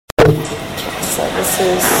So this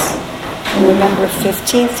is November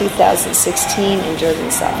 15th, 2016 in Durban,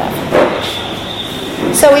 South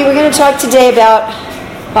Africa. So we were going to talk today about,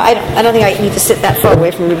 well, I don't think I need to sit that far away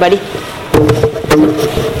from everybody.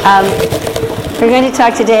 We're going to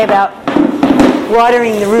talk today about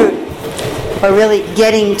watering the root, or really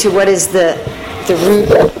getting to what is the root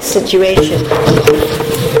situation.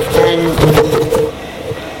 And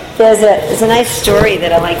there's a nice story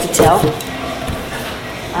that I like to tell.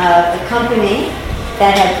 A company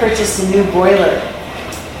that had purchased a new boiler.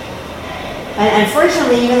 And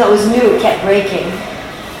unfortunately, even though it was new, it kept breaking.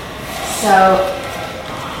 So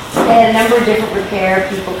they had a number of different repair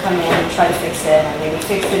people come in and try to fix it. And they would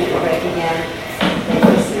fix it, it would break again. They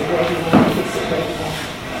fix it, it would break again. They fix it, it would break again.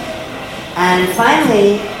 And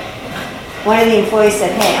finally, one of the employees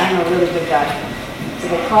said, "Hey, I'm a really good guy." So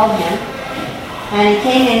they called him. And he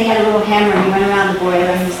came in, he had a little hammer, and he went around the boiler,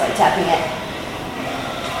 and he was like tapping it.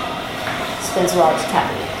 Spends a while just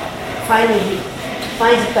tapping it. Finally, he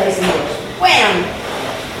finds a place and goes, wham!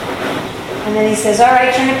 And then he says, "All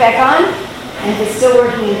right, turn it back on, and if it's still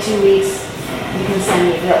working in 2 weeks, you can send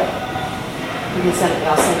me a bill.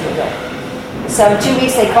 I'll send you a bill." So in 2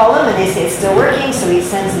 weeks, they call him, and they say it's still working, so he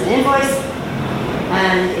sends an invoice,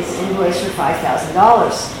 and it's an invoice for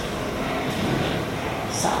 $5,000.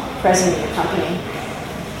 So, president of the company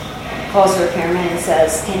calls the repairman and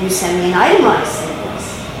says, "Can you send me an itemized invoice?"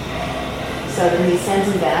 So then he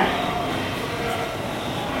sends him back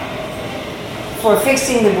for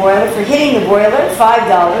fixing the boiler, for hitting the boiler,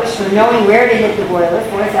 $5, for knowing where to hit the boiler,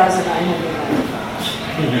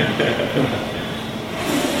 $4,990.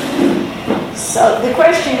 So the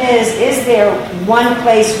question is there one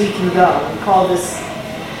place we can go? We call this,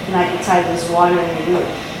 and I can title this watering the root.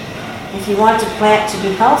 If you want a plant to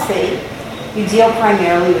be healthy, you deal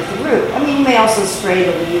primarily with the root. I mean, you may also spray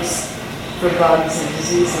the leaves for bugs and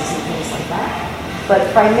diseases and things like that.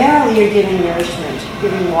 But primarily you're giving nourishment,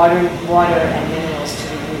 giving water and minerals to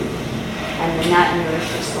the root. And then that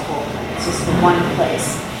nourishes the whole plant. It's just the one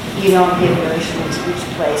place. You don't give nourishment to each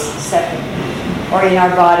place separately. Or in our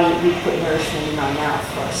body, we put nourishment in our mouth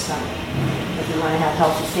for our stomach. If you want to have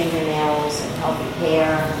healthy fingernails and healthy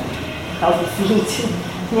hair, and healthy feet,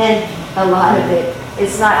 then a lot of it,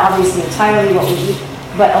 it's not obviously entirely what we eat,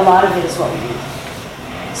 but a lot of it is what we eat.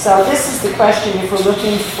 So this is the question: if we're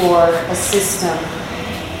looking for a system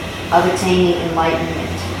of attaining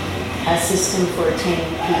enlightenment, a system for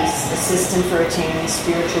attaining peace, a system for attaining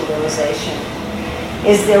spiritual realization,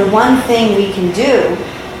 is there one thing we can do?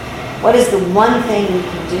 What is the one thing we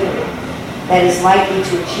can do that is likely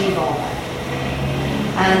to achieve all that?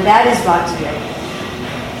 And that is Bhakti Yoga.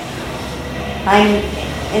 I'm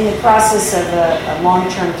in the process of a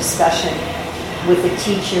long-term discussion with a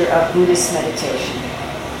teacher of Buddhist meditation.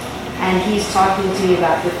 And he's talking to me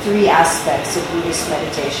about the three aspects of Buddhist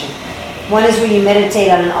meditation. One is when you meditate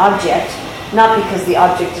on an object, not because the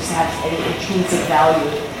object doesn't have any intrinsic value,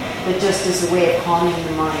 but just as a way of calming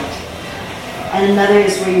the mind. And another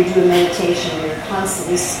is where you do a meditation where you're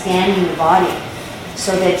constantly scanning the body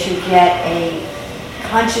so that you get a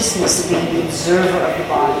consciousness of being the observer of the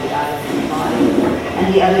body out of the body.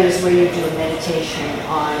 And the other is where you do a meditation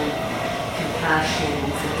on compassion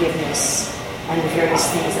and forgiveness and the various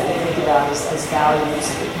things that we think about as values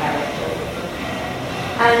of the character.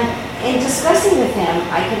 And in discussing with him,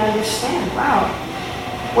 I can understand, wow,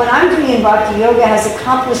 what I'm doing in Bhakti Yoga has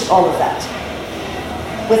accomplished all of that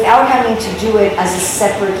without having to do it as a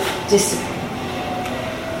separate discipline.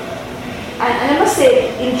 And I must say,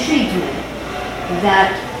 it intrigued me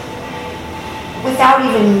that without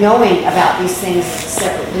even knowing about these things as a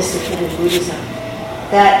separate discipline in Buddhism,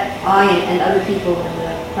 that I and other people in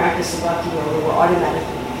the practice of Bhakti Yoga were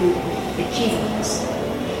automatically achieving this.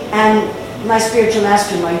 And my spiritual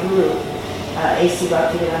master, my guru, A.C.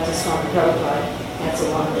 Bhaktivedanta Swami Prabhupada, that's a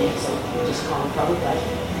long name, so we'll just call him Prabhupada.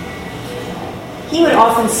 He would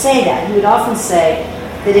often say that. He would often say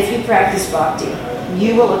that if you practice bhakti,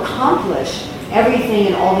 you will accomplish everything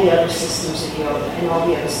in all the other systems of yoga and all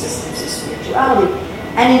the other systems of spirituality.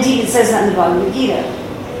 And indeed, it says that in the Bhagavad Gita,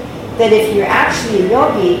 that if you're actually a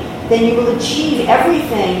yogi, then you will achieve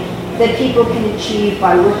everything that people can achieve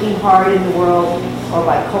by working hard in the world, or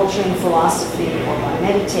by culture and philosophy, or by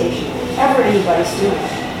meditation, whatever anybody's doing.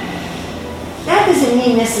 That doesn't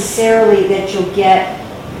mean necessarily that you'll get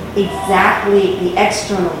exactly the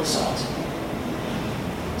external result.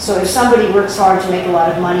 So if somebody works hard to make a lot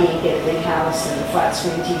of money and get a big house and a flat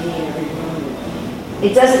screen TV in every room,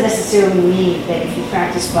 it doesn't necessarily mean that if you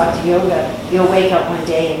practice Bhakti Yoga, you'll wake up one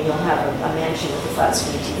day and you'll have a mansion with a flat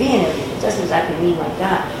screen TV and everything. It doesn't exactly mean like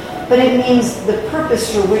that. But it means the purpose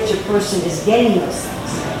for which a person is getting those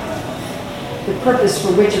things. the purpose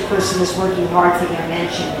for which a person is working hard for their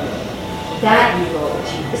mention, that you will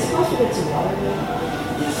achieve. Is it possible to get some water?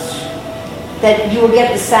 That you will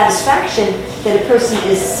get the satisfaction that a person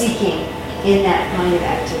is seeking in that kind of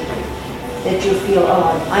activity. That you'll feel,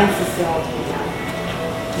 oh, I'm fulfilled in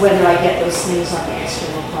that. Whether I get those things on the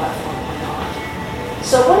external platform or not.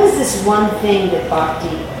 So what is this one thing that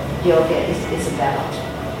Bhakti Yoga is about?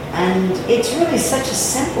 And it's really such a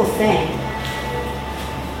simple thing.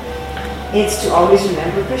 It's to always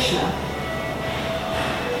remember Krishna.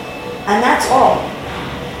 And that's all.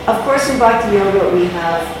 Of course, in Bhakti Yoga, we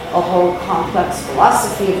have a whole complex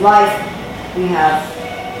philosophy of life. We have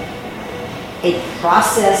a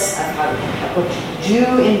process of what to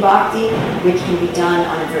do in Bhakti, which can be done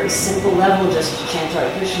on a very simple level, just to chant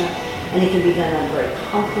Hare Krishna, and it can be done on a very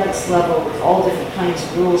complex level with all different kinds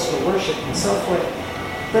of rules for worship and so forth.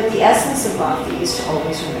 But the essence of Bhakti is to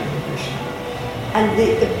always remember Krishna. And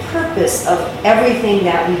the purpose of everything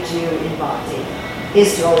that we do in Bhakti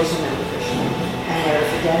is to always remember Krishna and never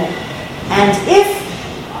forget him. And if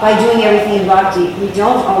by doing everything in Bhakti we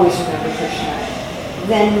don't always remember Krishna,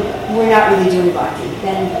 then we're not really doing Bhakti.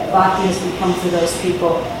 Then Bhakti has become for those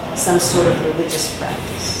people some sort of religious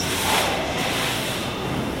practice.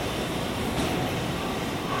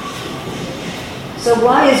 So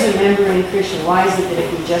why is remembering Krishna? Why is it that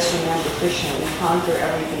if we just remember Krishna, we conquer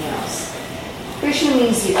everything else? Krishna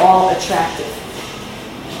means the all-attractive.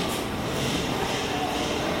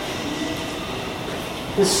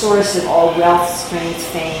 The source of all wealth, strength,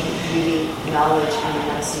 fame, beauty, knowledge, and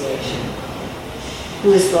renunciation.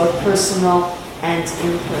 Who is both personal and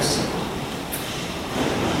impersonal.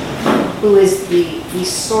 Who is the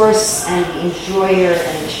source and the enjoyer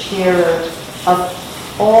and the sharer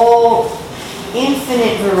of all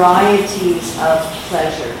infinite varieties of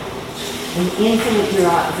pleasure and infinite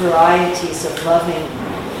varieties of loving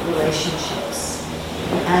relationships.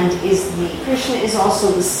 And Krishna is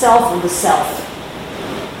also the self of the self.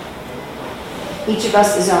 Each of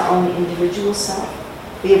us is our own individual self.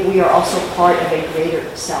 We are also part of a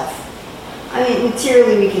greater self. I mean,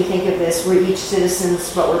 materially we can think of this, we're each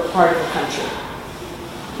citizens, but we're part of a country.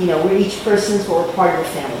 We're each persons, but we're part of a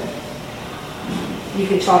family. You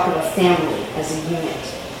can talk of a family as a unit.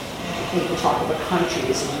 You can talk of a country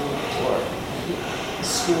as a unit, or a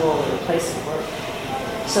school, or a place of work.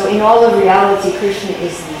 So in all of reality, Krishna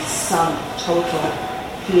is the sum total.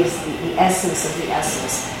 He is the essence of the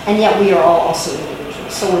essence. And yet we are all also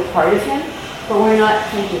individuals. So we're part of him, but we're not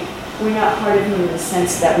thinking. We're not part of him in the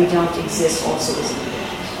sense that we don't exist also as individuals.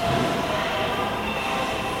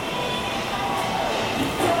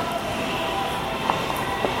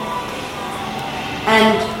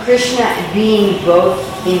 And Krishna being both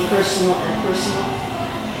impersonal and personal,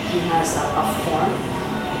 he has a form.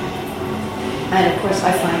 And of course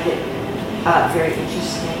I find it very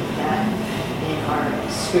interesting that in our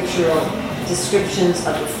scriptural descriptions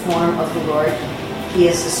of the form of the Lord, he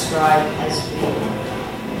is described as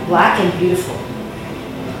being black and beautiful.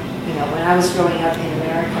 When I was growing up in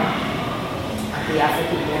America, the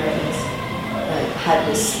African Americans had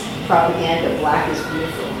this propaganda, black is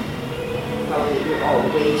beautiful. Probably you're all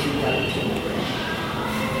way too young to remember.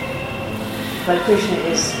 But Krishna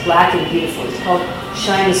is black and beautiful. It's called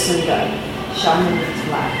Shyama Sundar. Shyama means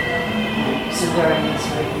black, and Sundara means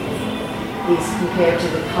very beautiful. He's compared to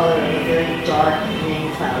the color of a very dark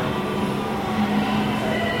rain cloud,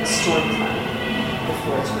 a storm cloud,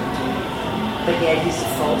 before it's winter. But yet he's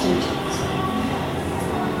effulgent.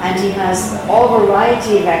 And he has all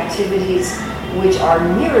variety of activities which are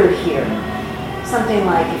mirrored here. Something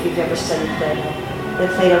like, if you've ever studied Plato, that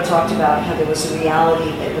Plato talked about how there was a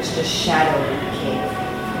reality that was just shadow in the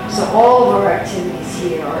cave. So all of our activities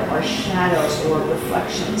here are shadows or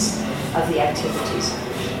reflections of the activities of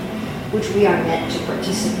Krishna, which we are meant to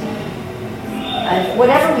participate in. And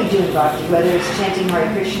whatever we do in Bhakti, whether it's chanting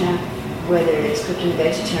Hare Krishna, whether it's cooking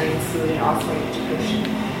vegetarian food and offering it to Krishna,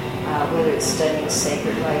 whether it's studying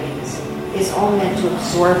sacred writings, is all meant to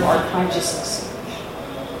absorb our consciousness.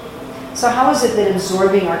 So how is it that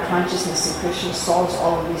absorbing our consciousness in Krishna solves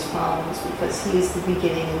all of these problems? Because he is the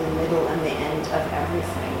beginning and the middle and the end of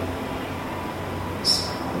everything.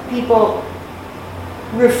 So people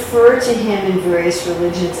refer to him in various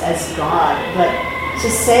religions as God, but to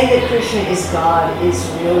say that Krishna is God is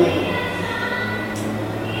really...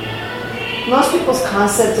 Most people's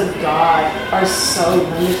concepts of God are so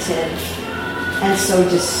limited and so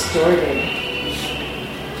distorted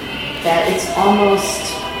that it's almost...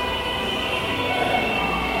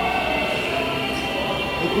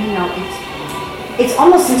 it's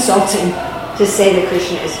almost insulting to say that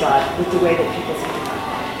Krishna is God with the way that people think about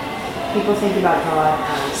God. People think about God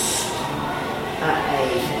as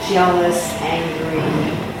a jealous, angry,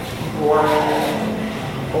 boring,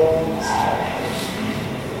 old,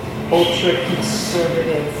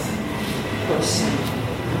 ultra-conservative person,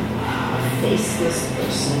 a faceless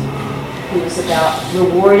person who is about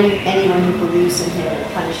rewarding anyone who believes in him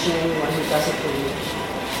and punishing anyone who doesn't believe.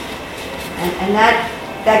 And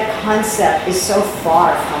that concept is so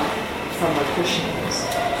far from what Krishna is.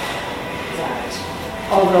 That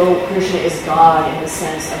although Krishna is God in the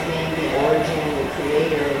sense of being the origin, the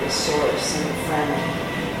creator, the source, and the friend,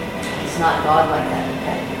 he's not God like that.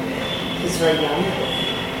 Okay? He's very young.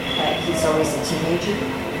 Okay? He's always a teenager.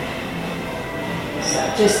 So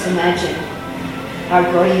just imagine our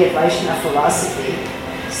Gaudiya Vaishnava philosophy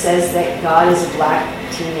says that God is a black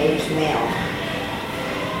teenage male.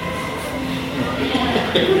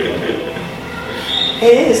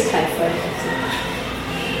 It is kind of funny.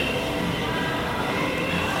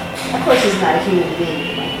 Of course, he's not a human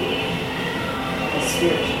being, like he's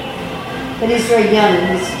spiritual. But he's very young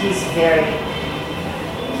and he's very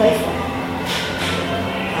playful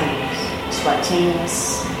and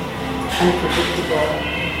spontaneous, unpredictable.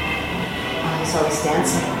 He's always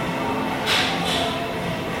dancing.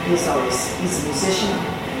 He's a musician.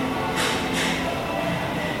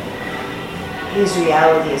 His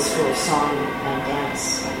reality is full of song and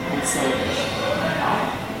dance and celebration.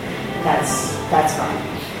 That's fine.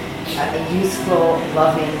 A youthful,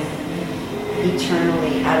 loving,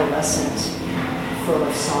 eternally adolescent, full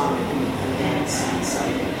of song and dance and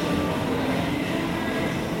celebration.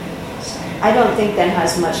 So I don't think that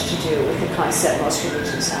has much to do with the concept most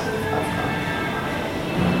religions have of God.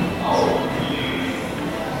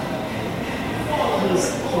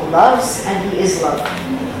 He loves and he is loving.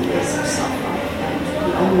 He is himself and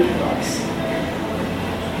he only loves.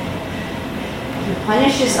 He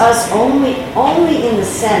punishes us only in the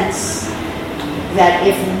sense that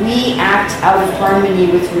if we act out of harmony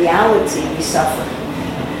with reality, we suffer.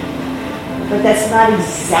 But that's not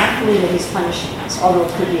exactly what he's punishing us, although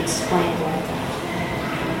it could be explained like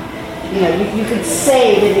that. You know, you could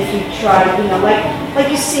say that if you try, you know, like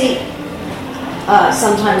you see,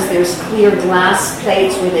 sometimes there's clear glass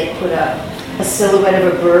plates where they put a silhouette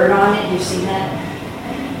of a bird on it. You've seen that?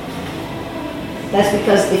 That's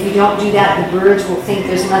because if you don't do that, the birds will think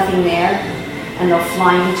there's nothing there, and they'll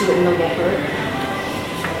fly into it and they'll get hurt.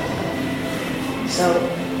 So,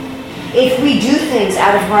 if we do things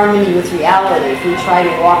out of harmony with reality, if we try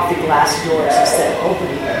to walk the glass doors instead of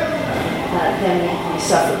opening them, then we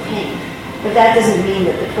suffer pain. But that doesn't mean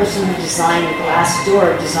that the person who designed the glass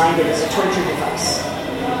door designed it as a torture device.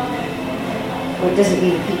 Or it doesn't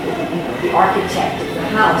mean the architect of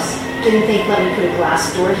the house didn't think, let me put a glass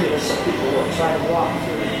door here so people will try to walk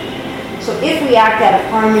through it. So if we act out of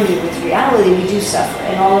harmony with reality, we do suffer.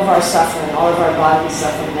 And all of our suffering, all of our bodily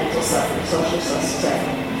suffering, mental suffering, social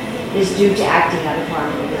suffering, is due to acting out of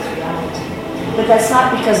harmony with reality. But that's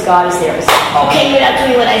not because God is there to say, okay, you're not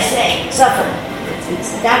doing what I say, suffer.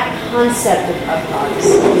 It's that concept of God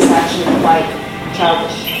is actually quite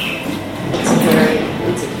childish.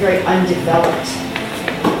 It's a very undeveloped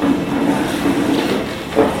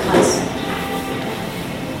concept.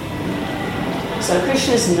 So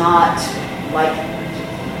Krishna is not like that.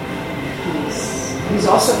 He's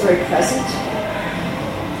also very present.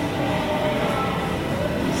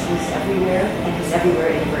 He's everywhere, and he's everywhere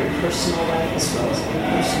in a very personal way as well as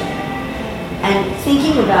impersonal. And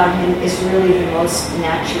thinking about him is really the most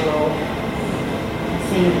natural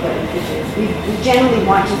thing that we could do. We generally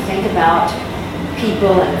want to think about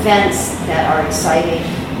people and events that are exciting,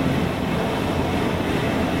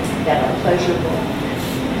 that are pleasurable,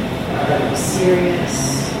 that are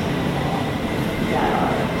serious, that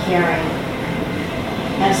are caring.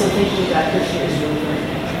 And so thinking about Krishna is really very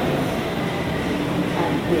natural.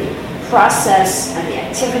 And the process and the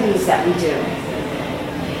activities that we do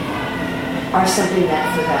are simply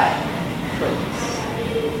meant for that purpose.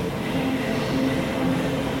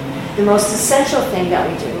 The most essential thing that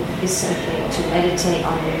we do is simply to meditate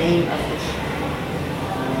on the name of Krishna.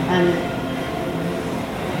 And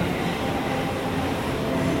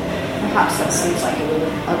perhaps that seems like a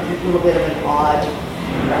little bit of an odd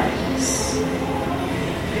practice.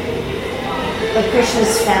 But Krishna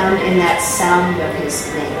is found in that sound of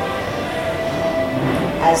his name.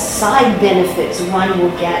 As side benefits, one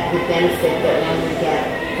will get the benefit that one would get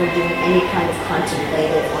from doing any kind of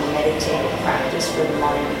contemplative or meditative practice where the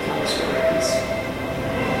mind becomes very peaceful.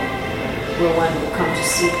 Where one will come to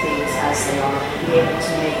see things as they are, be able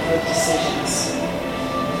to make good decisions,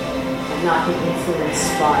 and not be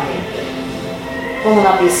influenced by, will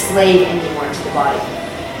not be a slave anymore to the body.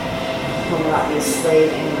 will not be a slave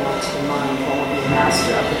anymore to the mind. One will be a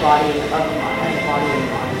master of the body and of the mind, and the body and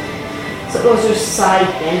the mind. So those are side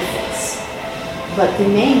benefits. But the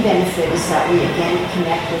main benefit is that we again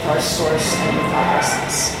connect with our source and with our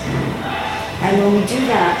essence. And when we do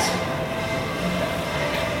that,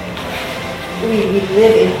 we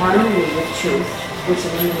live in harmony with truth, which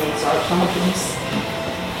eliminates our problems.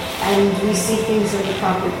 And we see things in the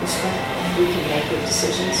proper perspective. We can make good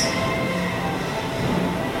decisions.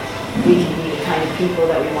 We can be the kind of people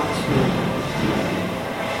that we want to be.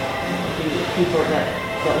 The people that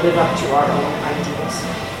live up to our own ideas.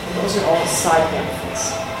 Those are all side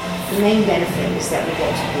benefits. The main benefit is that we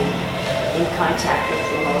get to be in contact with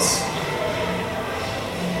the most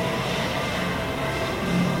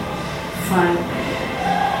fun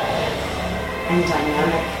and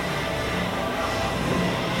dynamic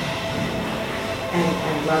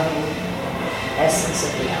and loving essence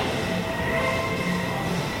of reality.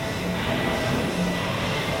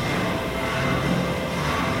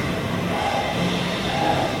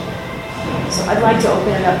 So I'd like to open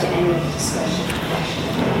it up to any discussion or question.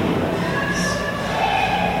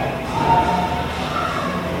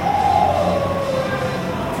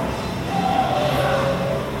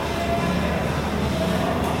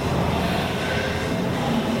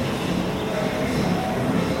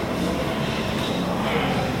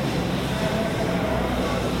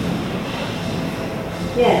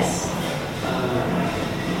 Yes.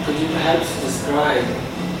 Could you perhaps describe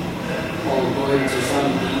or go into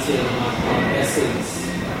some detail about essence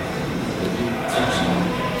that you touched on?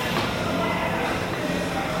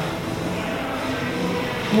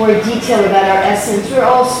 More detail about our essence. We're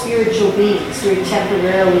all spiritual beings. We're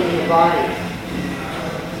temporarily in a body.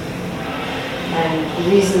 And the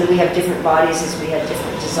reason that we have different bodies is we had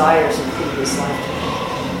different desires in previous lifetimes.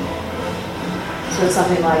 So it's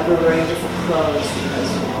something like we're wearing different clothes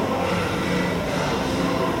because,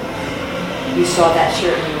 you saw that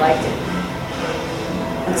shirt and you liked it.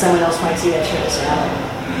 And someone else might see that shirt and say, I don't know.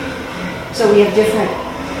 So we have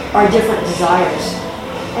our different desires.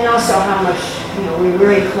 And also how much, we're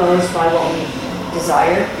wearing clothes by what we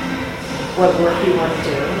desire, what work we want to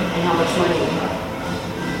do, and how much money we have.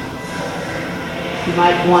 You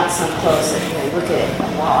might want some clothes that you look at it and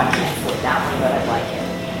go, wow, I can't afford that one, but I like it.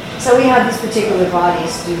 So we have these particular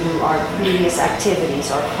bodies due to our previous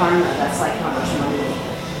activities, our karma, that's like how much money we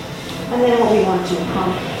have. And then what we want to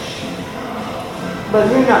accomplish.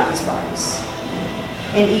 But we're not these bodies.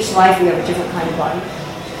 In each life we have a different kind of body.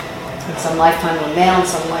 In some lifetime we're male, in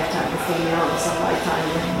some lifetime we're female, in some lifetime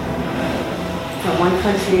we're from one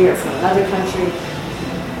country or from another country,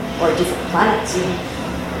 or different planets even.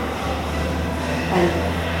 And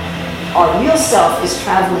our real self is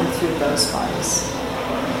traveling through those bodies.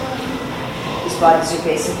 These bodies are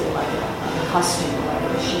basically like a costume, like a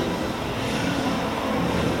machine.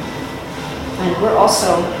 And we're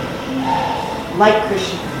also like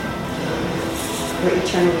Krishna. We're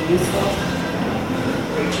eternally youthful.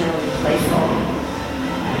 We're eternally playful,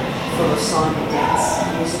 full of song and dance,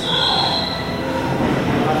 music,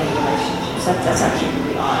 and loving relationships. That's actually who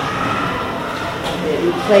we are.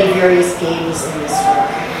 We play various games in this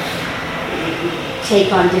world. We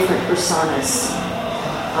take on different personas.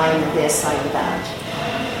 I'm this, I'm that.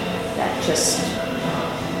 That just...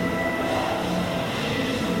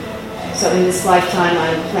 So in this lifetime,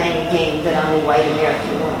 I'm playing a game that I'm a white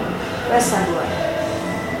American woman. Yes, I'm white.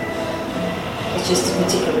 It's just a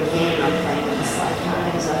particular game I'm playing in this lifetime.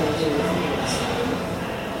 It has nothing to do with me.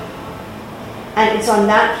 And it's on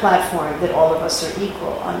that platform that all of us are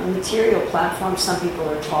equal. On the material platform, some people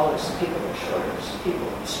are taller, some people are shorter, some people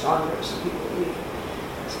are stronger, some people are weaker.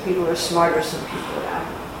 Some people are smarter, some people are out.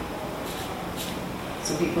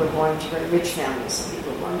 Some people are born to very rich families, some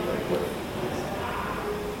people are born to very poor families.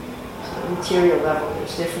 So on the material level,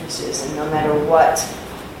 there's differences, and no matter what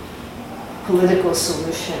political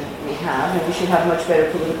solution we have, and we should have much better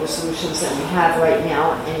political solutions than we have right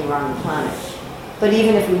now anywhere on the planet. But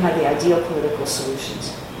even if we had the ideal political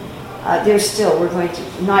solutions, there's still,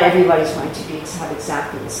 not everybody's going to have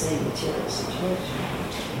exactly the same material situation.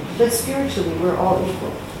 But spiritually, we're all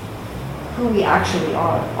equal. Who we actually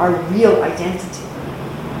are, our real identity.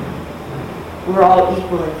 We're all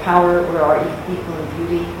equal in power, we're all equal in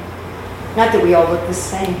beauty. Not that we all look the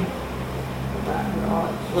same, but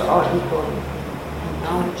we're all equal in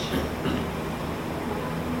knowledge.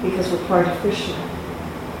 Because we're part of Krishna.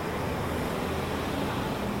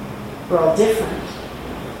 We're all different.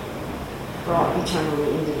 We're all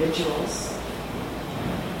eternally individuals.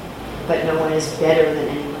 But no one is better than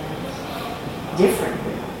anyone else. Different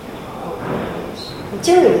than all others.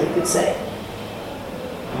 Materially, you could say.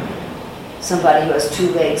 Somebody who has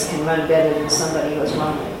 2 legs can run better than somebody who has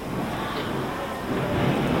 1 leg.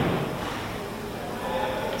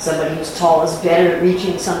 Somebody who's tall is better at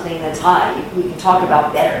reaching something that's high. We can talk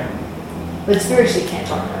about better. But spiritually can't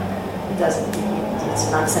talk about that. It doesn't. It's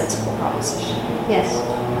a nonsensical proposition. Yes?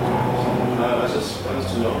 I just wanted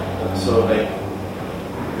to know, so like,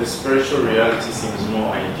 the spiritual reality seems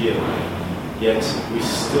more ideal, yet we're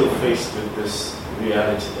still faced with this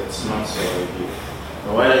reality that's not so ideal.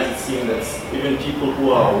 Now, why does it seem that even people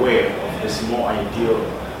who are aware of this more ideal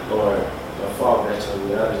or a far better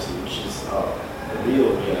reality, which is the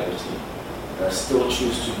real reality, still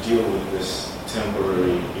choose to deal with this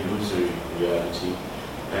temporary, illusory reality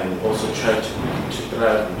and also try to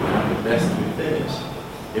thrive and become the best within it,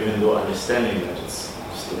 even though understanding that it's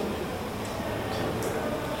still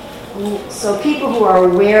temporary? So people who are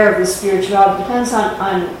aware of the spirituality, depends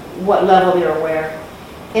on what level they're aware.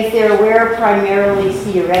 If they're aware primarily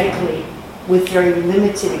theoretically with very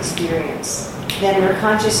limited experience, then their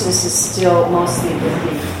consciousness is still mostly with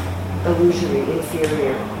the illusory,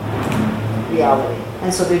 inferior reality.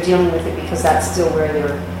 And so they're dealing with it because that's still where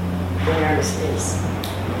their awareness is.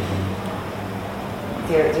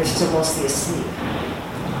 They're still mostly asleep.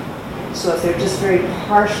 So if they're just very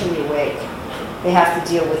partially awake, they have to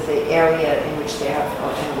deal with the area in which they have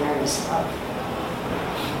an awareness of.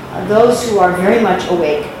 Those who are very much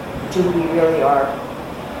awake to who we really are,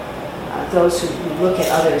 those who look at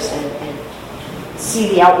others and see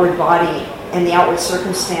the outward body and the outward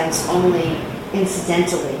circumstance only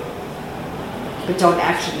incidentally, but don't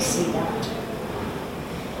actually see that.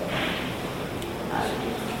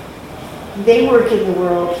 They work in the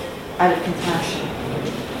world out of compassion.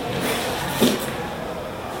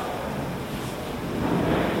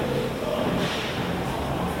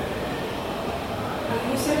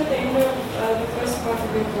 You said at the end of the first part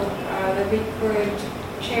of your book that we could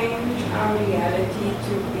change our reality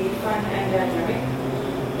to be fun and dynamic.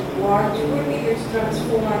 What would we do to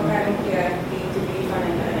transform our current reality to be fun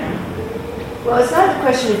and dynamic? Well, it's not a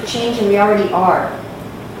question of changing, we already are.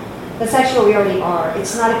 That's actually what we already are.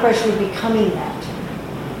 It's not a question of becoming that.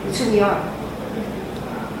 It's who we are.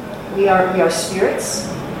 We are spirits.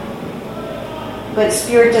 But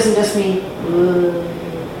spirit doesn't just mean,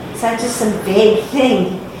 it's not just some vague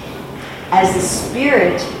thing. As the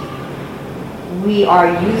spirit, we are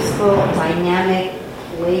youthful, dynamic,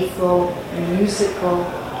 playful, musical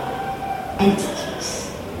entities.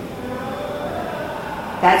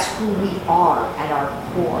 That's who we are at our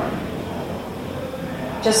core.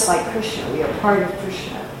 Just like Krishna, we are part of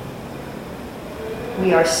Krishna.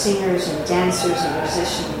 We are singers and dancers and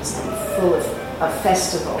musicians and full of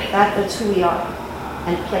festival. That's who we are,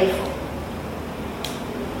 and playful.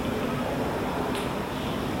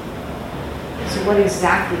 So what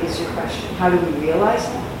exactly is your question? How do we realize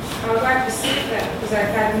that? I would like to see that because I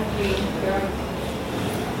currently don't.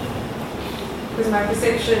 Because my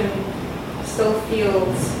perception still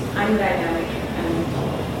feels undynamic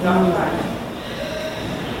and not fun.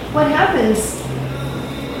 What happens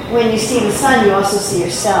when you see the sun, you also see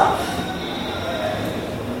yourself.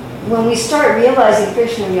 When we start realizing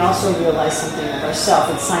Krishna, we also realize something of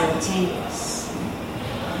ourselves. It's simultaneous.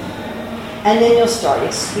 And then you'll start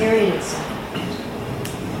experiencing it.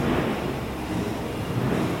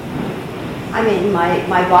 I mean,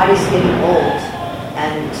 my body's getting old,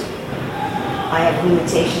 and I have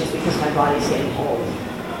limitations because my body's getting old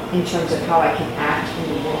in terms of how I can act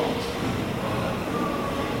in the world.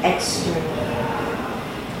 Externally.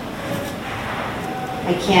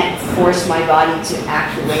 I can't force my body to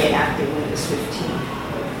act the way it acted when it was 15.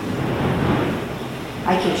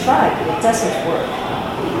 I can try, but it doesn't work.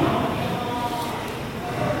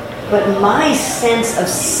 But my sense of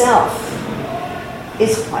self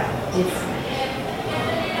is quite different.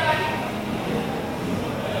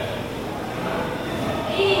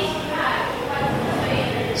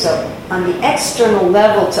 So on the external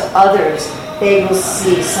level to others, they will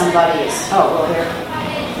see somebody as,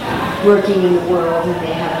 they're working in the world and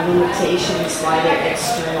they have limitations by their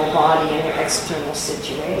external body and their external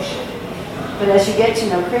situation. But as you get to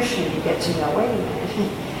know Krishna, you get to know, wait a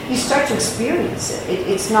minute, you start to experience it.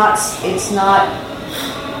 It's not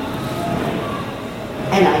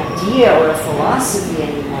an idea or a philosophy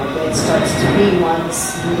anymore, but it starts to be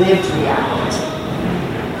one's lived reality.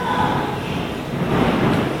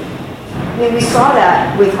 I mean, we saw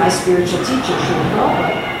that with my spiritual teacher, Srila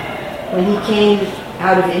Prabhupada. When he came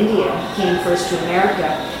out of India, he came first to America,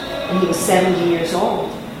 and he was 70 years old.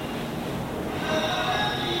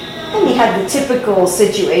 And he had the typical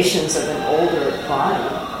situations of an older body.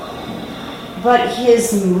 But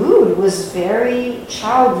his mood was very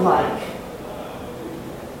childlike.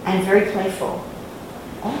 and very playful.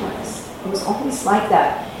 Always. It was always like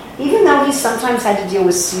that. Even though he sometimes had to deal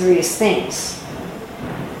with serious things.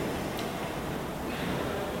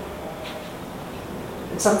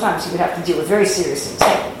 And sometimes he would have to deal with very serious things.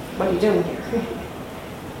 Like, what are you doing here?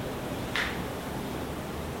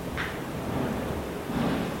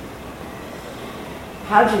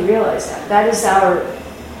 How do you realize that? That is our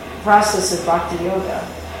process of Bhakti Yoga.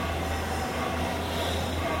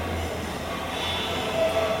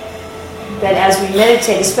 That as we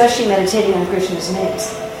meditate, especially meditating on Krishna's names,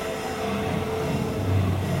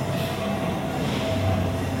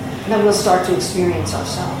 then we'll start to experience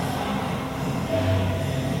ourselves.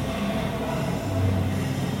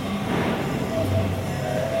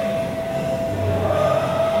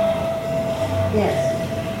 Yes.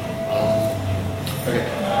 Okay.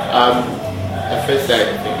 At first, I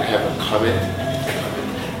think I have a comment.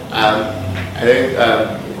 I think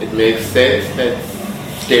it makes sense that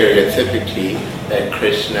stereotypically that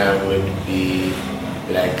Krishna would be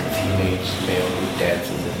like a teenage male who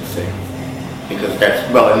dances and sings. Because that's,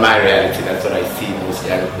 well, in my reality, that's what I see most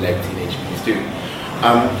young black teenage boys do.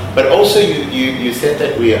 But also you said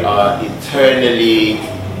that we are eternally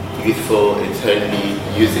youthful, eternally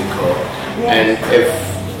musical. Yes. And if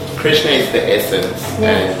Krishna is the essence,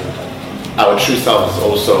 yes, and our true self is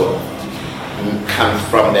also comes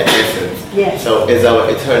from that essence. yes. So is our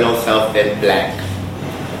eternal self then black?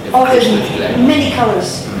 If Oh, there's Krishna is black? many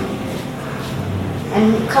colors.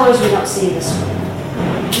 And colors we don't see in this world.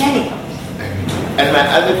 Many colors. And my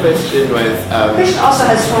other question was... Krishna also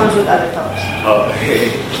has forms with other colors. Oh,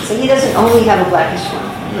 okay. So he doesn't only have a blackish form,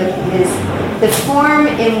 but it is the form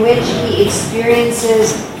in which he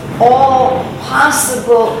experiences all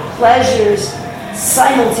possible pleasures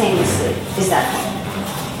simultaneously is that form.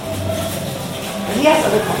 And he has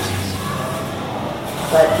other forms.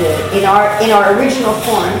 But in our original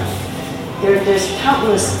form, there's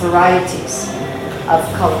countless varieties of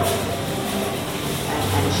color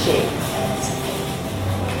and shape.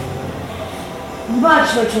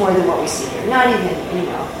 Much more than what we see here. Not even,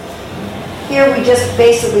 Here we just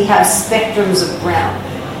basically have spectrums of brown.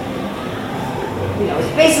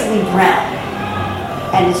 It's basically brown.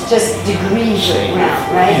 And it's just degrees of brown,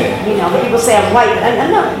 right? Yeah. When people say I'm white,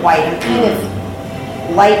 I'm not white, I'm kind of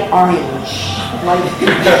light orange. Sort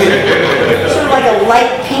of like a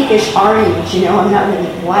light pinkish orange, I'm not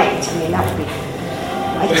really white. I mean, that would be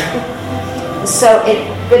white.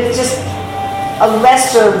 But it's just a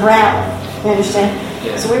lesser brown. You understand?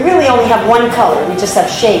 Yeah. So we really only have one color. We just have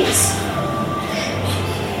shades.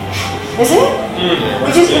 Isn't it?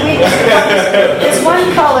 It's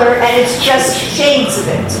one color and it's just shades of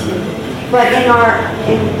it. But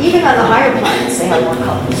even on the higher planets, they have more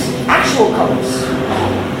colors. Actual colors.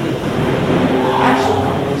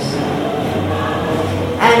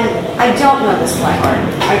 And I don't know this by heart.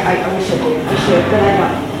 I wish I did. I should, but I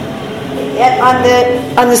don't.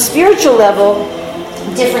 On the spiritual level,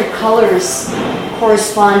 different colors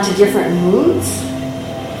correspond to different moods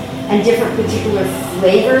and different particular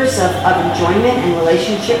flavors of enjoyment and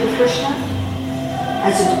relationship with Krishna.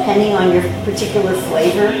 And so depending on your particular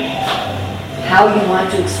flavor, how you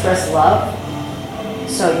want to express love,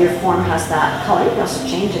 so your form has that color. You can also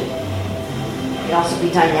change it. It can also be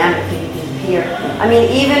dynamic. It can appear. I mean,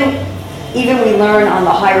 even we learn on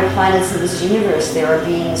the higher planets of this universe, there are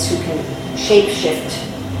beings who can shape-shift.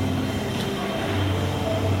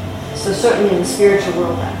 So certainly in the spiritual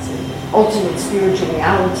world, that's it. Ultimate spiritual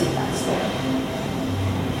reality, that's there.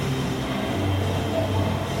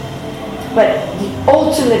 But the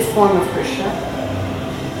ultimate form of Krishna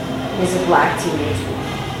is a black teenage boy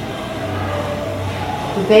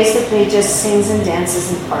who basically just sings and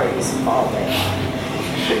dances and parties all day.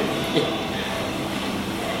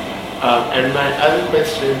 And my other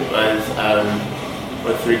question was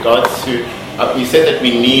with regards to, you said that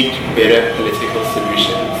we need better political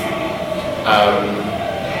solutions.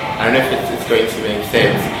 I don't know if it's going to make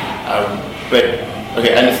sense, but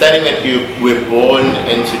okay, understanding that we're born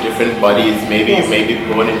into different bodies, maybe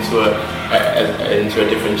born into a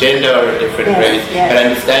different gender or a different race, but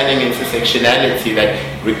understanding intersectionality, that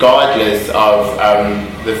regardless of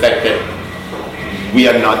the fact that we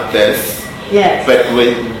are not this, but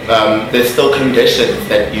there's still conditions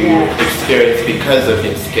that you experience because of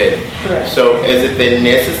your skin. Correct. So is it then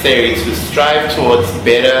necessary to strive towards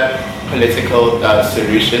better political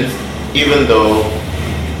solutions, even though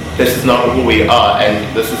this is not who we are and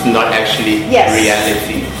this is not actually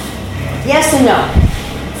reality? Yes and no.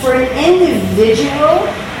 For an individual,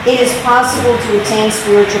 it is possible to attain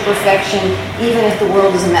spiritual perfection even if the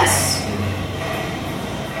world is a mess.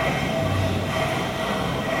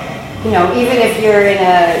 Even if you're in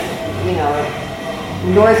a,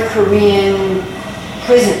 North Korean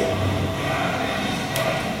prison.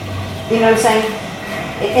 You know what I'm saying?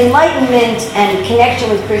 Enlightenment and connection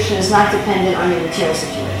with Krishna is not dependent on your material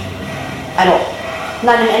situation at all.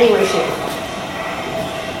 Not in any way, shape, or form.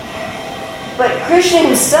 But Krishna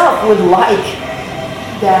himself would like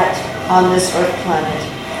that on this earth planet,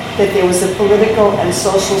 that there was a political and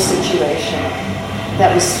social situation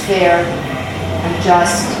that was fair and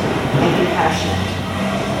just and compassionate.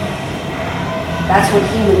 That's what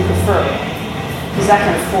he would prefer, because that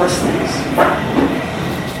can force things.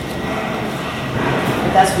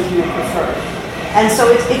 But that's what he would prefer. And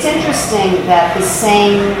so it's interesting that the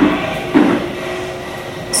same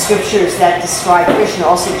scriptures that describe Krishna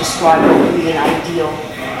also describe what would be an ideal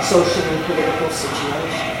social and political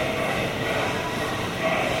situation.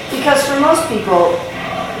 Because for most people,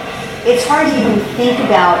 it's hard to even think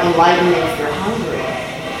about enlightenment if you're hungry.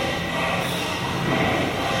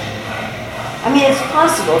 I mean, it's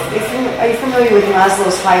possible. Are you familiar with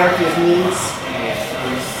Maslow's hierarchy of needs?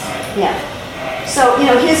 Yeah. So,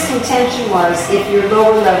 his contention was if your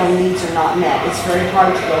lower level needs are not met, it's very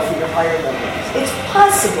hard to go for your higher level needs. It's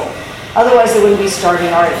possible. Otherwise, there wouldn't be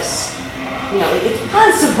starving artists. It's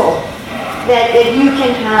possible that if you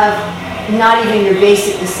can have not even your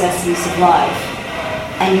basic necessities of life,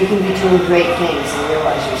 and you can be doing great things and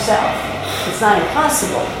realize yourself. It's not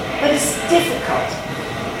impossible, but it's difficult.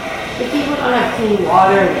 If people don't have clean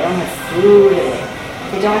water, they don't have food, and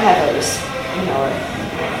they don't have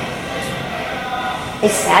a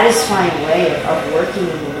satisfying way of working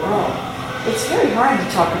in the world, it's very hard to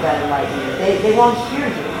talk about enlightenment. They won't hear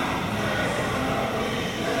you.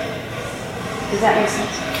 Does that make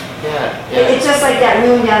sense? Yeah. It's just like that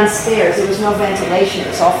room downstairs. There was no ventilation. It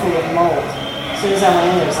was all full of mold. As soon as I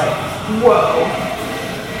went in, it was like, whoa.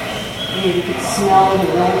 You could smell the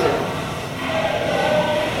mildew.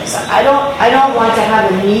 So I don't want to have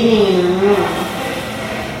a meeting in a room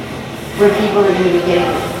where people are going to be getting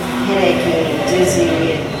headachy and dizzy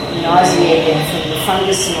and nauseated from the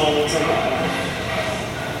fungus molds.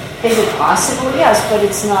 Is it possible? Yes, but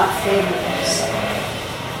it's not favorable. So.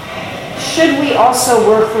 Should we also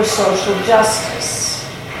work for social justice?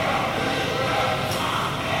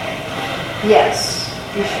 Yes,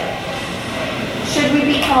 we should. Should we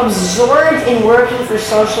become absorbed in working for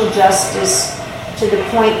social justice to the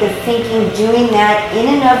point that thinking doing that in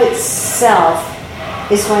and of itself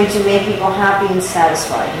is going to make people happy and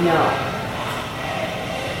satisfied? No.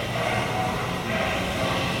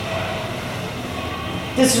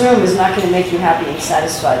 This room is not going to make you happy and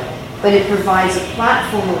satisfied, but it provides a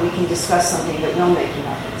platform where we can discuss something that will make you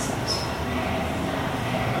happy and satisfied.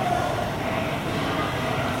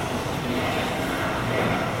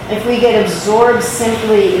 If we get absorbed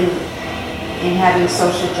simply in having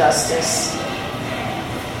social justice,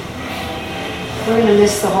 we're going to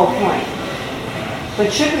miss the whole point.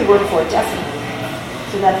 But should we work for it? Definitely.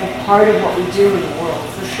 Should that be part of what we do in the world?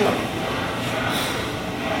 For sure.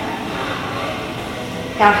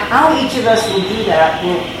 Now, how each of us will do that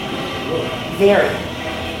will vary,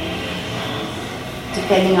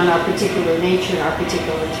 depending on our particular nature and our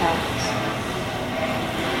particular talents.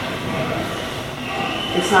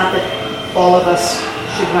 It's not that all of us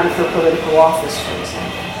should run for political office, for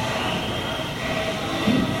example.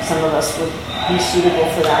 Some of us would be suitable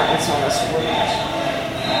for that, and some of us wouldn't.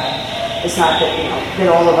 It's not that that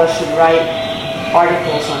all of us should write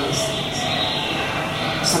articles on these things.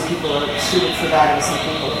 Some people are suited for that, and some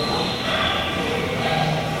people are not.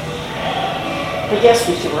 But yes,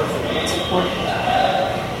 we should work for it. It's important.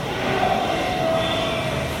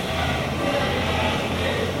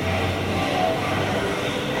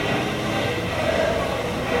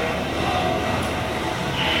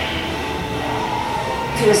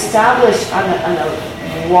 To establish on a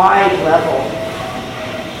wide level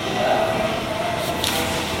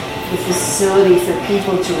the facility for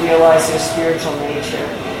people to realize their spiritual nature,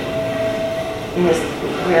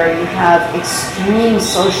 where you have extreme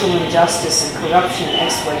social injustice and corruption and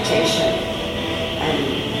exploitation and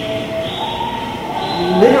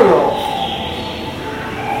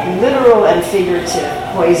literal and figurative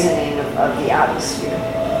poisoning of the atmosphere.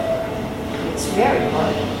 It's very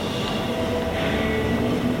hard.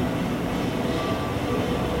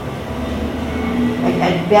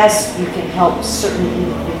 At best, you can help certain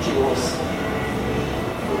individuals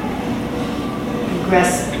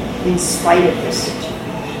progress in spite of this situation.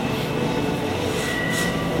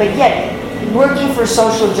 But yet, working for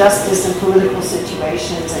social justice in political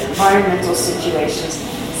situations and environmental situations,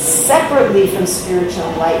 separately from spiritual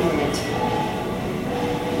enlightenment,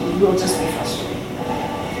 will just be frustrating.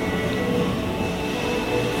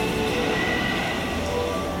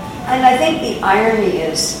 And I think the irony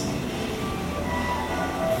is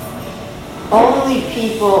only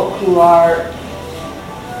people who are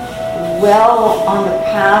well on the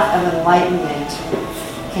path of enlightenment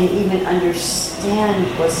can even understand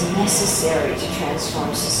what's necessary to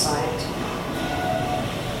transform society.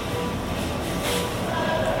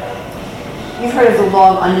 You've heard of the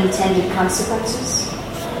law of unintended consequences?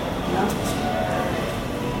 No?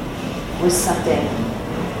 It was something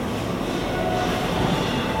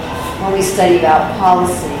when we study about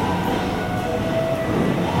policy.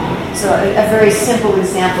 So a very simple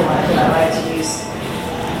example that I like to use,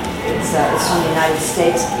 it's from the United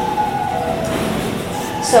States.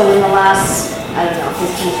 So in the last,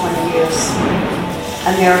 15, 20 years,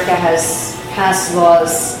 America has passed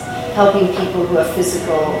laws helping people who have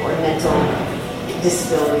physical or mental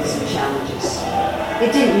disabilities and challenges.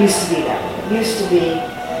 It didn't used to be that way. It used to be,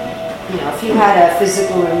 if you had a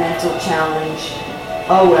physical or mental challenge,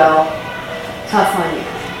 oh well, tough on you.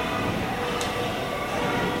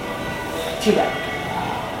 Too bad.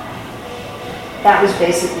 That was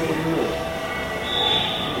basically the move.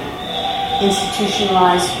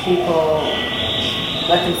 Institutionalized people,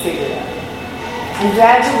 let them figure it out. And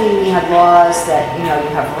gradually we had laws that, you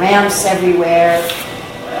have ramps everywhere,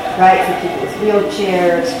 right, for people with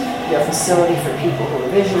wheelchairs, you have facility for people who are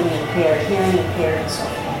visually impaired, hearing impaired, and so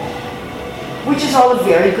forth. Which is all a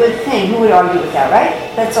very good thing. Who would argue with that, right?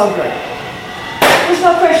 That's all good. There's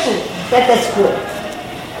no question that that's good.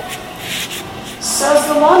 So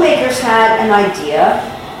the lawmakers had an idea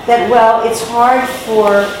that, well, it's hard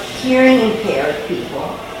for hearing impaired people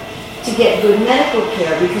to get good medical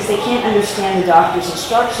care because they can't understand the doctor's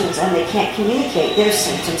instructions and they can't communicate their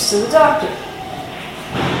symptoms to the doctor.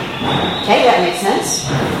 Okay, that makes sense.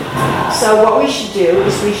 So what we should do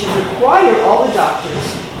is we should require all the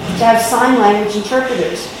doctors to have sign language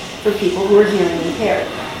interpreters for people who are hearing impaired.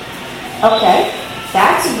 Okay,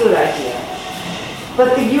 that's a good idea.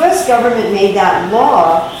 But the U.S. government made that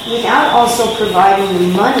law without also providing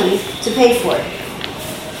the money to pay for it.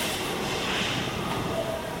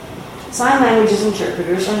 Sign language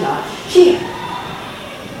interpreters are not cheap.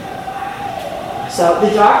 So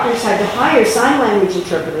the doctors had to hire sign language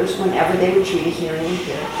interpreters whenever they would treat a hearing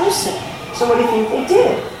impaired person. So what do you think they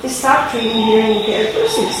did? They stopped treating hearing impaired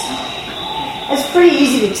persons. It's pretty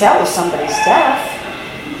easy to tell if somebody's deaf.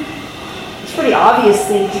 It's a pretty obvious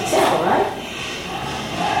thing to tell, right?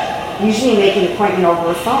 Usually you make an appointment over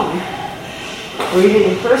a phone or even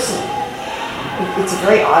in person. It's a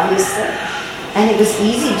very obvious thing. And it was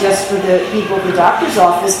easy just for the people at the doctor's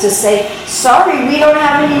office to say, sorry, we don't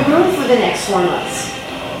have any room for the next 4 months.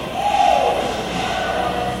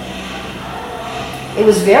 It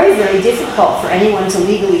was very, very difficult for anyone to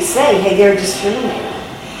legally say, hey, they're discriminating.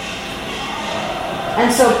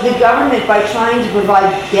 And so the government, by trying to provide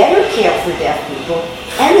better care for deaf people,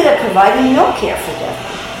 ended up providing no care for deaf people.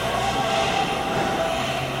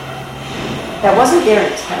 That wasn't their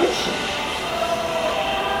intention.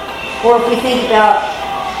 Or if we think about,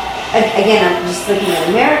 again, I'm just looking at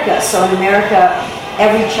America. So in America,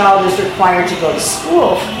 every child is required to go to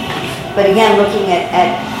school. But again, looking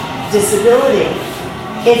at disability,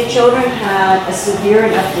 if children had a severe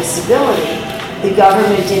enough disability, the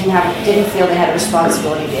government didn't feel they had a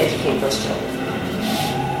responsibility to educate those children.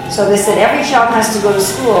 So they said every child has to go to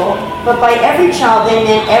school, but by every child they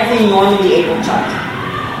meant every normally able child.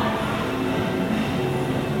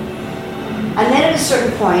 And then at a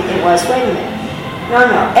certain point it was, wait a minute,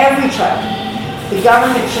 no, every child. The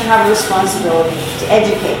government should have a responsibility to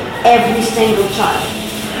educate every single child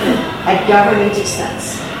at government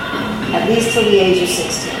expense, at least till the age of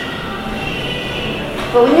 16.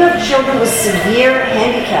 But when you have children with severe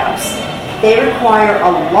handicaps, they require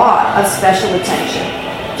a lot of special attention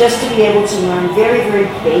just to be able to learn very, very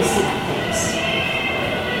basic things.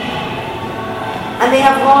 And they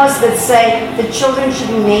have laws that say the children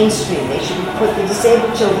should be mainstream. The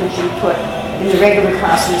disabled children should be put in the regular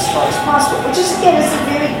classroom as far as possible, which is, again, is a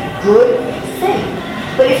very good thing.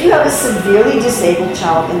 But if you have a severely disabled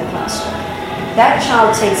child in the classroom, that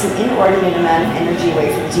child takes an inordinate amount of energy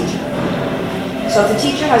away from the teacher. So if the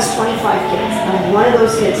teacher has 25 kids, and one of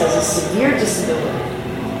those kids has a severe disability,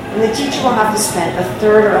 then the teacher will have to spend a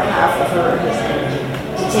third or a half of her or his energy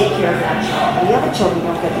to take care of that child, and the other children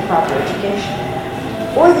don't get the proper education.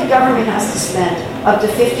 Or the government has to spend up to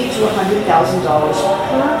 $50,000 to $100,000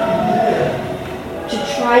 per year to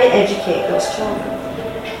try to educate those children.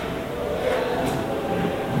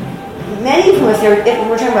 Many of whom, if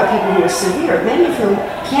we're talking about people who are severe, many of whom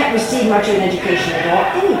can't receive much of an education at all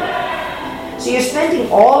anyway. So you're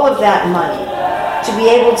spending all of that money to be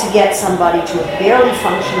able to get somebody to a barely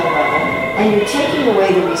functional level, and you're taking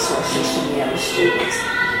away the resources from the other students.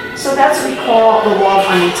 So that's what we call the law of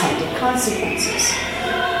unintended consequences.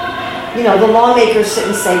 You know, the lawmakers sit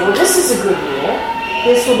and say, well, this is a good rule.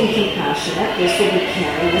 This will be compassionate. This will be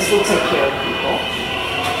caring. This will take care of people.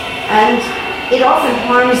 And it often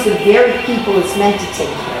harms the very people it's meant to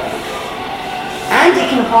take care of. And it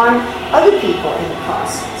can harm other people in the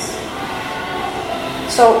process.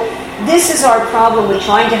 So this is our problem with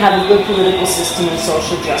trying to have a good political system and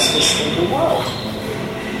social justice in the world.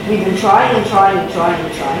 We've been trying and trying and trying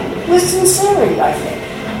and trying. With sincerity, I think.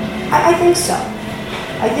 I think so.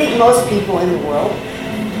 I think most people in the world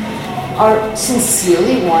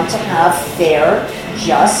sincerely want to have fair,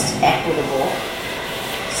 just, equitable,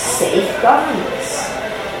 safe governance.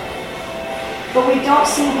 But we don't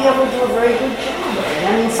seem to be able to do a very good job of it.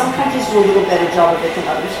 I mean, some countries do a little better job of it than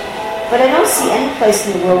others. But I don't see any place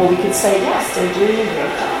in the world where we could say, yes, they're doing a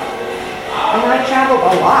great job. And I traveled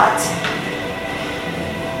a lot.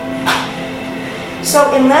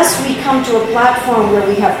 So unless we come to a platform where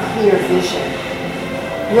we have clear vision,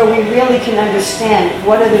 where we really can understand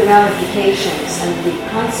what are the ramifications and the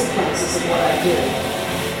consequences of what I do,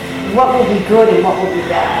 what will be good and what will be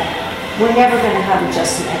bad, we're never going to have a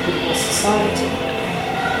just and equitable society.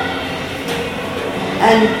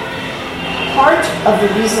 And part of the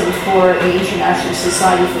reason for the International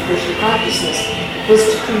Society for Krishna Consciousness was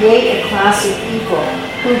to create a class of people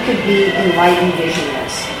who could be enlightened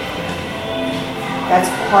visionaries. That's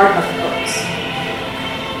part of the purpose.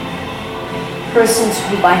 Persons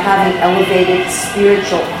who, by having elevated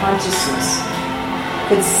spiritual consciousness,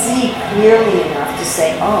 could see clearly enough to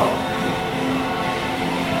say, oh,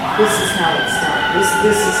 this is how it's done.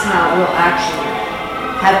 This is how we'll actually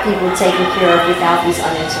have people taken care of without these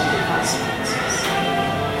unintended consequences.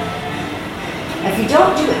 If you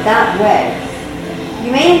don't do it that way,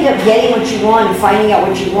 you may end up getting what you want and finding out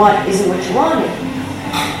what you want isn't what you wanted.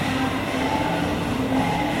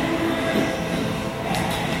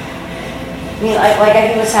 I mean, like I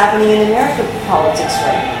think what's happening in American politics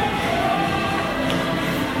right now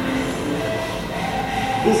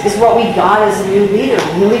is what we got as a new leader,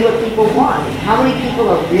 really what people want. How many people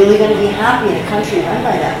are really going to be happy in a country run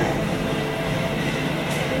by that man?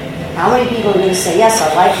 How many people are going to say, yes,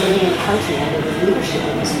 I like living in a country under the leadership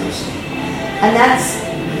of this person? And that's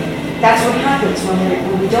what happens when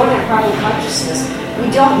we don't have proper consciousness.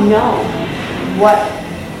 We don't know what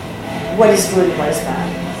is good and what is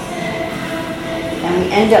bad. And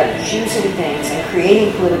we end up choosing things and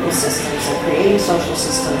creating political systems and creating social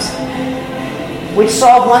systems which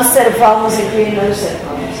solve one set of problems and create another set of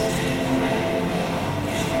problems.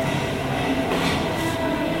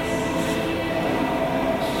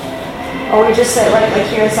 Or we just say, like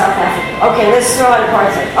here in South Africa, okay, let's throw out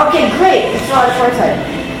apartheid. Okay, great, let's throw out apartheid.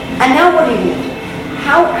 And now what do you do?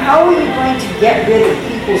 How are you going to get rid of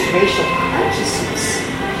people's racial consciousness?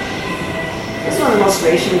 It's one of the most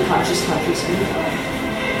racially conscious countries in the world.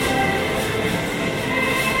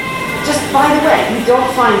 Just by the way, you don't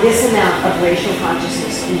find this amount of racial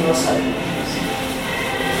consciousness in most other countries.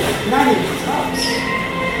 Not even close.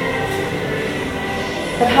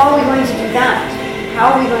 But how are we going to do that?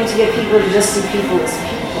 How are we going to get people to just see people as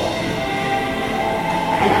people?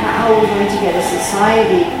 And how are we going to get a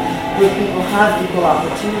society where people have equal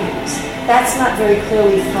opportunities? That's not very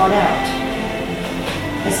clearly thought out.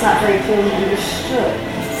 It's not very clearly understood.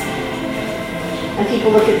 And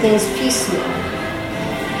people look at things piecemeal.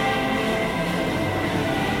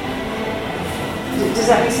 Does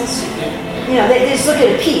that make sense? You know, they just look at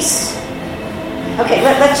a piece. Okay,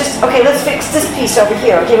 let's fix this piece over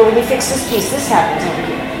here. Okay, well, when we fix this piece, this happens over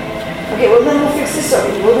here. Okay, well, then we'll fix this over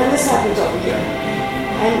here. Well, then this happens over here.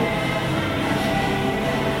 And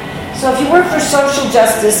so if you work for social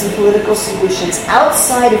justice and political solutions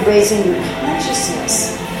outside of raising your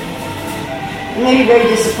consciousness, you may be very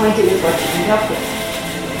disappointed with what you end up with.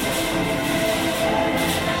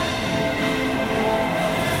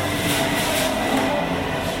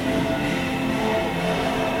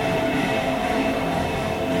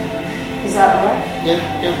 Is that all right? Yeah.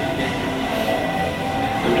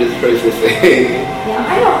 I'm just processing. Yeah,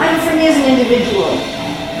 I know. I'm for me as an individual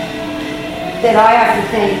that I have to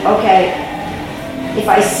think, okay, if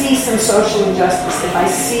I see some social injustice, if I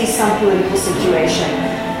see some political situation,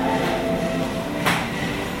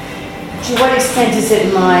 to what extent is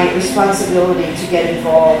it my responsibility to get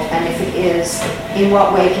involved? And if it is, in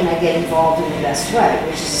what way can I get involved in the best way?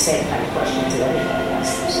 Which is the same kind of question that everybody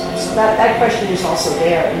asks themselves. So that question is also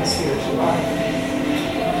there in spiritual life.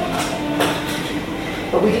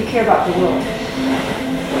 But we do care about the world.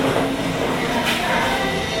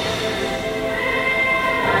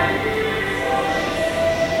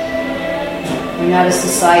 We're not a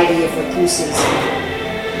society of recluses.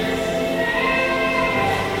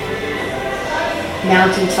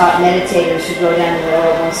 Mountaintop meditators who go down the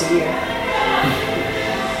road once a year.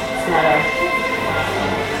 It's not our way.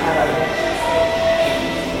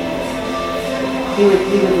 We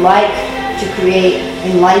would like to create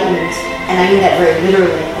enlightenment, and I mean that very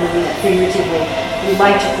literally, and I mean that figuratively. We'd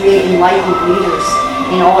like to create enlightened leaders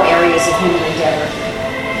in all areas of human endeavor.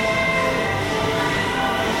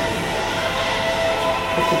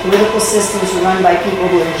 If the political systems were run by people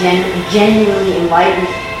who are genuinely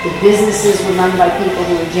enlightened, the businesses were run by people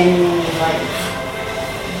who are genuinely enlightened.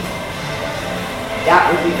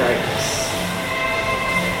 That would be very nice.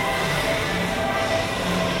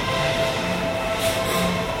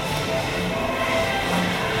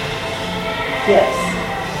 Yes.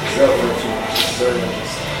 Is that what you, sorry,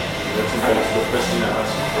 just getting back to the question I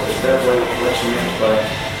asked before, is that what you meant by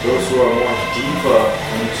those who are more deeper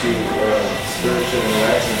into spiritual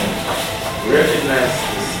enlightenment recognize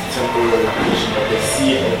this temporary condition that they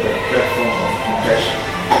see at the platform of compassion?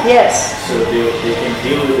 Yes. So they can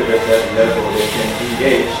deal with it at that level, they can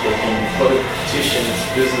engage, they can be politicians,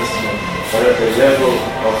 businessmen, but at the level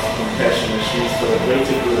of compassion, which means for the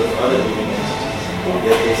greater good of other living entities.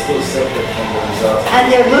 Yet they're still separate from the results. And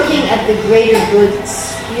they're looking at the greater good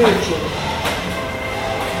spiritually.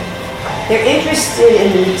 They're interested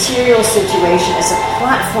in the material situation as a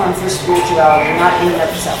platform for spirituality, not in and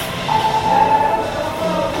of itself.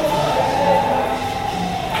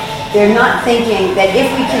 They're not thinking that if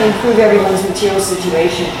we can improve everyone's material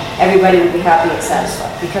situation, everybody would be happy and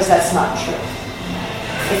satisfied, because that's not true.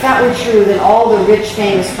 If that were true, then all the rich,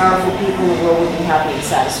 famous, powerful people in the world would be happy and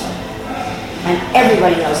satisfied. And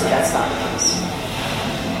everybody knows that that's not the case.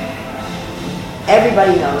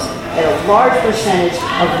 Everybody knows that a large percentage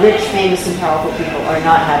of rich, famous, and powerful people are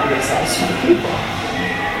not happy and satisfied people.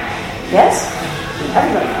 Yes?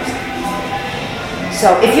 Everybody knows that.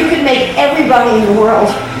 So if you could make everybody in the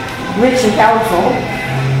world rich and powerful,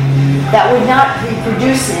 that would not be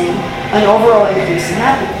producing an overall increase in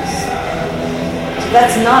happiness. So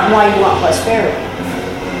that's not why you want prosperity.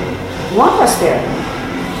 You want prosperity.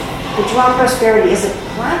 But you want prosperity as a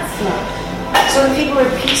platform, so that people are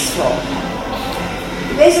peaceful.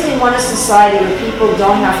 You basically want a society where people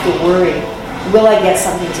don't have to worry, will I get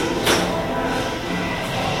something to eat?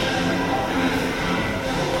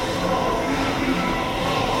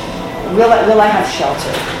 Will I have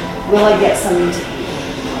shelter? Will I get something to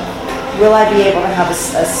eat? Will I be able to have a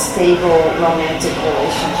stable romantic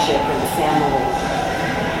relationship with a family?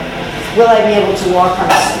 Will I be able to walk on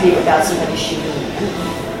the street without somebody shooting me?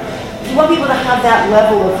 You want people to have that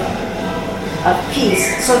level of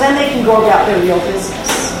peace, so then they can go about their real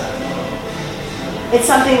business. It's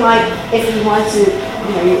something like if you want to,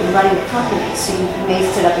 you're running a company, so you may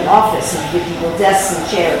set up an office and give people desks and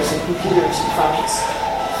chairs and computers and phones.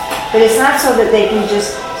 But it's not so that they can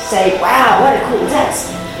just say, wow, what a cool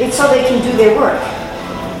desk. It's so they can do their work.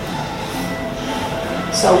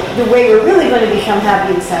 So the way we're really going to become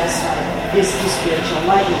happy and satisfied is through spiritual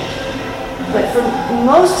enlightenment. But for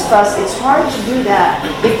most of us, it's hard to do that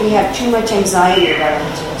if we have too much anxiety about our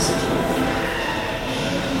material situation.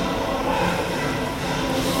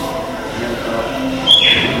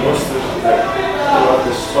 Most of throughout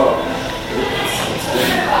this talk, it's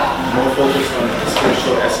been more focused on the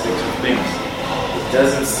spiritual aspect of things. It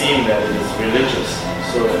doesn't seem that it is religious.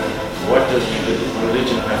 So what does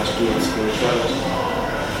religion have to do with spirituality?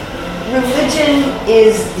 Religion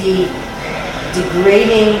is the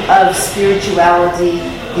degrading of spirituality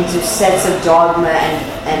into sets of dogma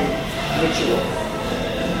and ritual.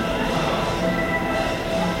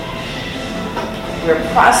 Where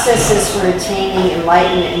processes for attaining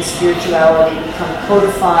enlightenment and spirituality become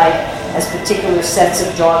codified as particular sets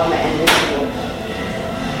of dogma and ritual,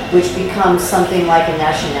 which becomes something like a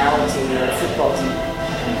nationality or a football team.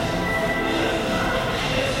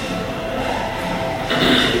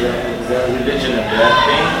 Is that religion a bad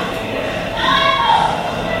thing?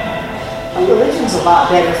 Religion's a lot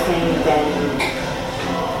better thing than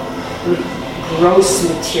gross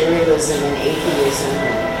materialism and atheism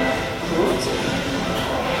and cruelty.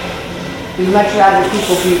 We'd much rather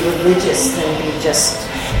people be religious than be just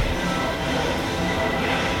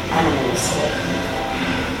animalistic.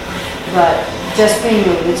 But just being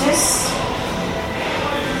religious,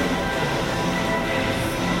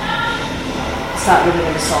 it's not really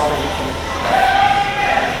going to solve anything.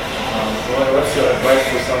 What's your advice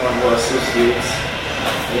for someone who associates,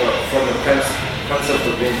 from the concept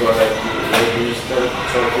of being God, like you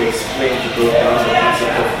try to explain to go down the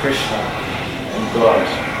concept of Krishna and God,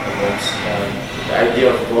 about the idea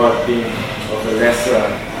of God being of a lesser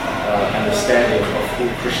understanding of who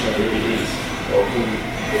Krishna really is, or who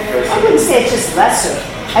the person I wouldn't is. say it's just lesser.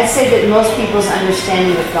 I'd say that most people's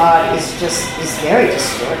understanding of God is very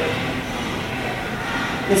distorted.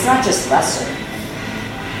 It's not just lesser.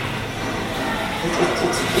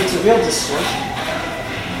 It's a real distortion.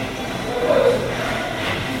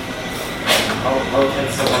 How can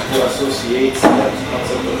someone who associates that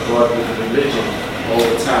concept of God with religion all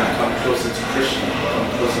the time come closer to Krishna, come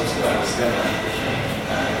closer to the understanding of Krishna?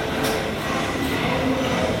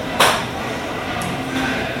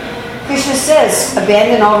 Krishna says,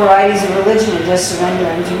 abandon all varieties of religion and just surrender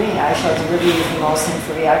unto me. I shall deliver you from all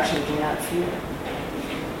sinful reaction. Do not fear.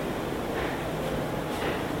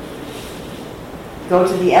 Go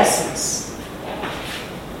to the essence.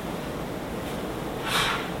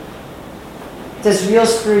 Does real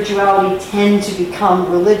spirituality tend to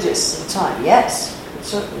become religious in time? Yes, it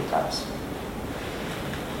certainly does.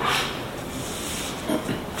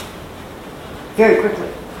 Very quickly.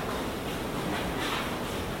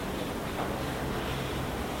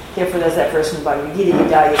 Therefore, there's that verse in Bhagavad Gita,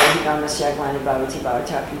 Yidaya Yidhamasya Glani Bhavati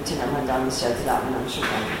Bhavatapi Tinamadamasya Tadamanam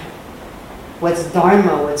Shukam. What's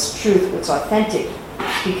dharma, what's truth, what's authentic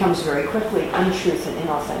becomes very quickly untruth and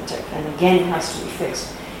inauthentic, and again it has to be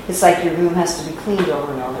fixed. It's like your room has to be cleaned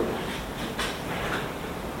over and over again.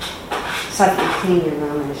 It's like you clean your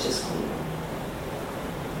room and it's just clean.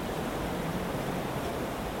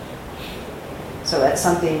 So that's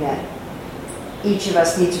something that each of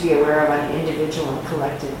us need to be aware of on an individual and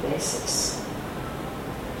collective basis.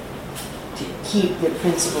 To keep the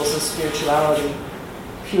principles of spirituality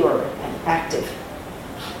pure and active.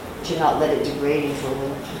 To not let it degrade into a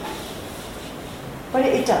religion. But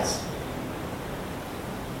it does.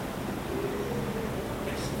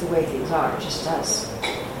 The way things are, it just does.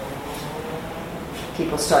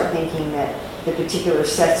 People start thinking that the particular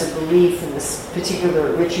sets of belief and the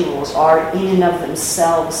particular rituals are in and of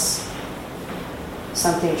themselves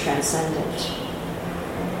something transcendent.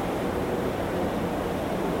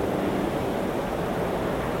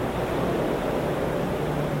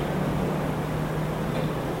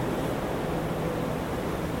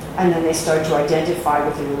 And then they start to identify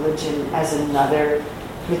with the religion as another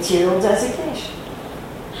material designation.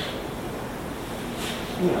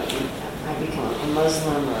 You know, I become a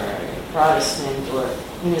Muslim or a Protestant, or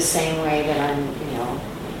in the same way that I'm,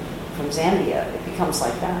 from Zambia. It becomes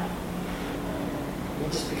like that.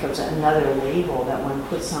 It just becomes another label that one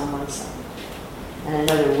puts on oneself, and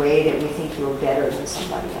another way that we think you're better than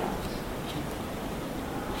somebody else.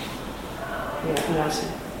 You know what I'm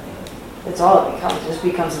saying? That's all it becomes. It just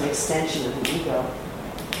becomes an extension of the ego.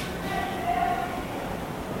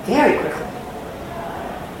 Very quickly.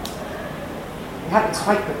 It happens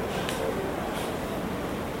quite quickly.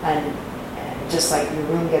 And just like your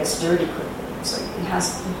room gets dirty quickly. It's like it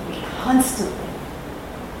has to be constantly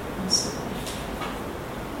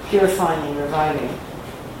purifying and reviving.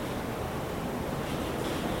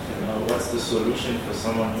 What's the solution for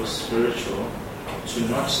someone who's spiritual to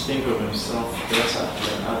not think of himself better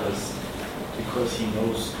than others because he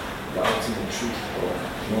knows the ultimate truth or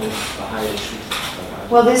knows the higher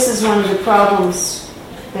truth? Well, this is one of the problems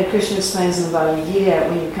that Krishna explains in the Bhagavad Gita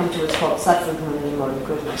when you come to what's called sattva guna, the mode of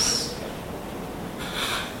goodness.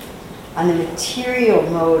 On the material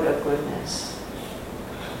mode of goodness.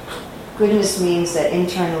 Goodness means that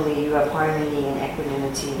internally you have harmony and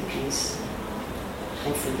equanimity and peace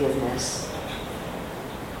and forgiveness.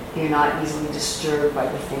 You're not easily disturbed by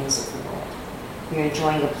the things of the world. You're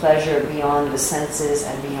enjoying a pleasure beyond the senses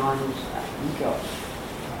and beyond ego.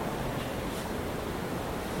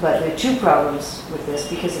 But there are two problems with this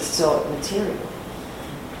because it's still material.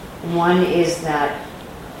 One is that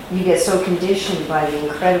you get so conditioned by the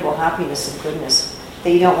incredible happiness of goodness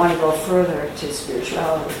that you don't want to go further to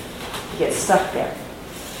spirituality. You get stuck there.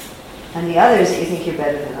 And the other is that you think you're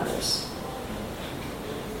better than others.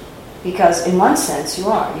 Because in one sense you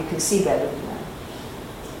are. You can see better than them.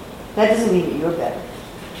 That doesn't mean that you're better.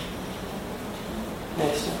 You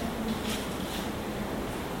understand?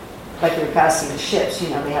 Like you're passing the ships, they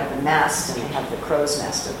have the mast and they have the crow's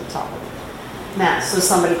nest at the top of the mast. So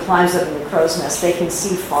somebody climbs up in the crow's nest, they can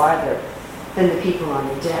see farther than the people on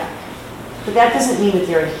the deck. But that doesn't mean that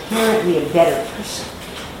they're inherently a better person.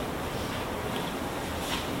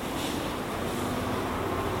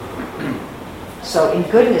 So in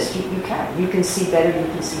goodness, you can. You can see better, you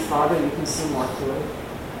can see farther, you can see more clearly.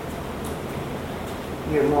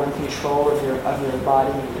 You're more in control of your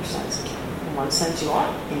body and your senses. In one sense, you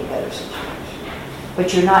are in a better situation.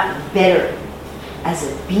 But you're not better as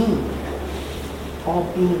a being. All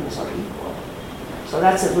beings are equal. So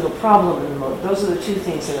that's a little problem in the mode. Those are the two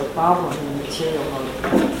things that are a problem in the material mode of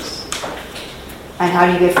goodness. And how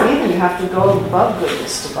do you get freedom? You have to go above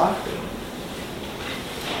goodness to bhakti.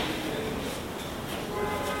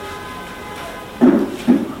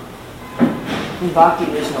 In bhakti,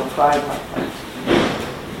 there's no pride like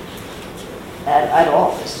that. At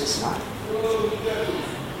all, it's just not.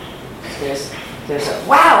 There's a,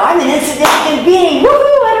 wow, I'm an insignificant being,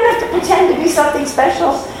 woohoo, I don't have to pretend to be something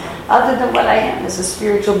special other than what I am as a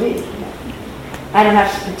spiritual being. I don't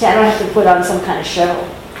have to pretend, I don't have to put on some kind of show.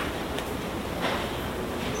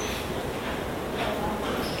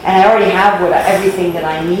 And I already have everything that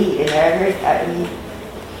I need. And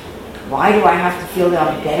why do I have to feel that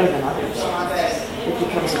I'm better than others? It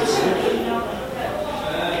becomes absurd.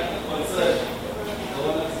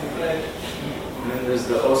 And then there's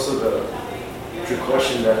also the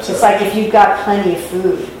precaution that... It's like if you've got plenty of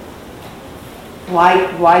food,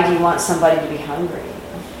 why do you want somebody to be hungry?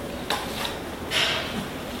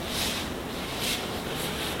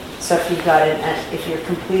 So if you've got if you're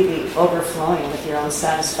completely overflowing with your own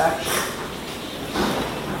satisfaction,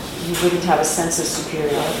 you wouldn't have a sense of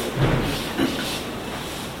superiority.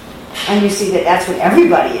 And you see that's what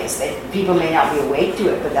everybody is. People may not be awake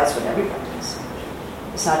to it, but that's what everybody is.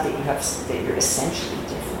 It's not that you're essentially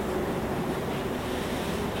different.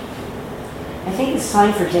 I think it's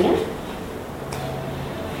time for dinner.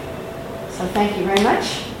 So thank you very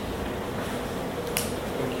much.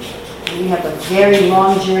 We have a very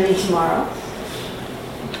long journey tomorrow.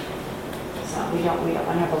 So we don't want to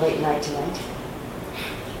have a late night tonight.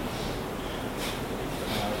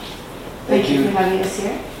 Thank you for having us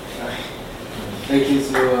here. Thank you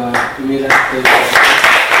to Mira.